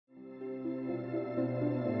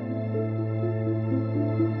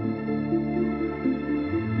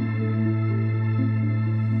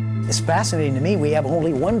It's fascinating to me. We have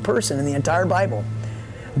only one person in the entire Bible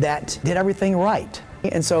that did everything right.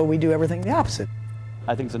 And so we do everything the opposite.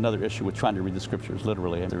 I think it's another issue with trying to read the scriptures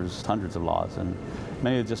literally. There's hundreds of laws, and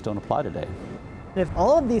many just don't apply today. If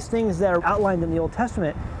all of these things that are outlined in the Old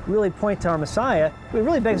Testament really point to our Messiah, it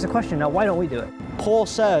really begs the question, now why don't we do it? Paul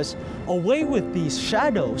says, away with these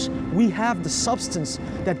shadows, we have the substance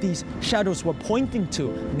that these shadows were pointing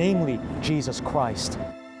to, namely Jesus Christ.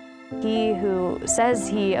 He who says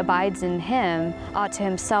he abides in him ought to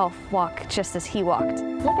himself walk just as he walked.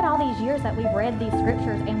 Look at all these years that we've read these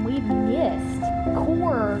scriptures and we've missed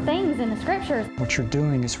core things in the scriptures. What you're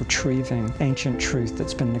doing is retrieving ancient truth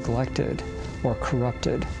that's been neglected or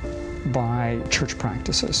corrupted by church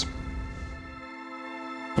practices.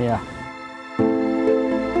 Yeah.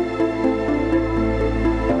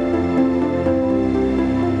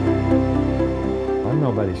 I'm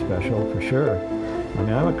nobody special, for sure. I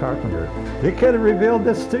mean, I'm a carpenter. They could have revealed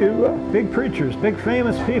this to big preachers, big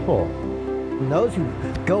famous people. And those who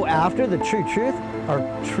go after the true truth are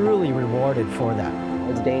truly rewarded for that.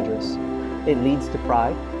 It's dangerous. It leads to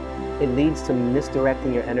pride. It leads to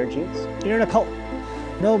misdirecting your energies. You're in a cult.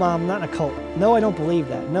 No, Mom, I'm not in a cult. No, I don't believe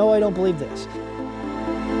that. No, I don't believe this.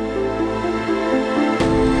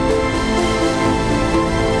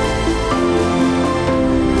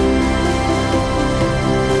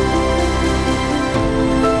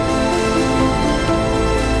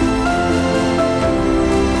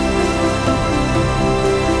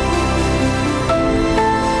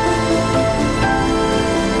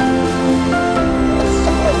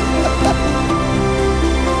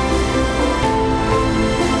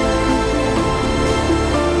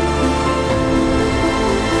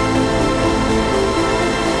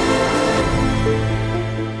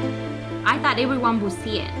 Everyone will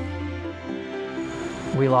see it.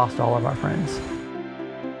 We lost all of our friends.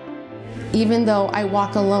 Even though I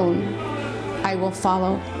walk alone, I will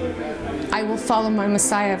follow. I will follow my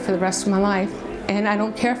Messiah for the rest of my life. And I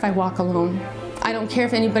don't care if I walk alone. I don't care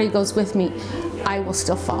if anybody goes with me. I will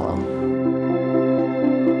still follow.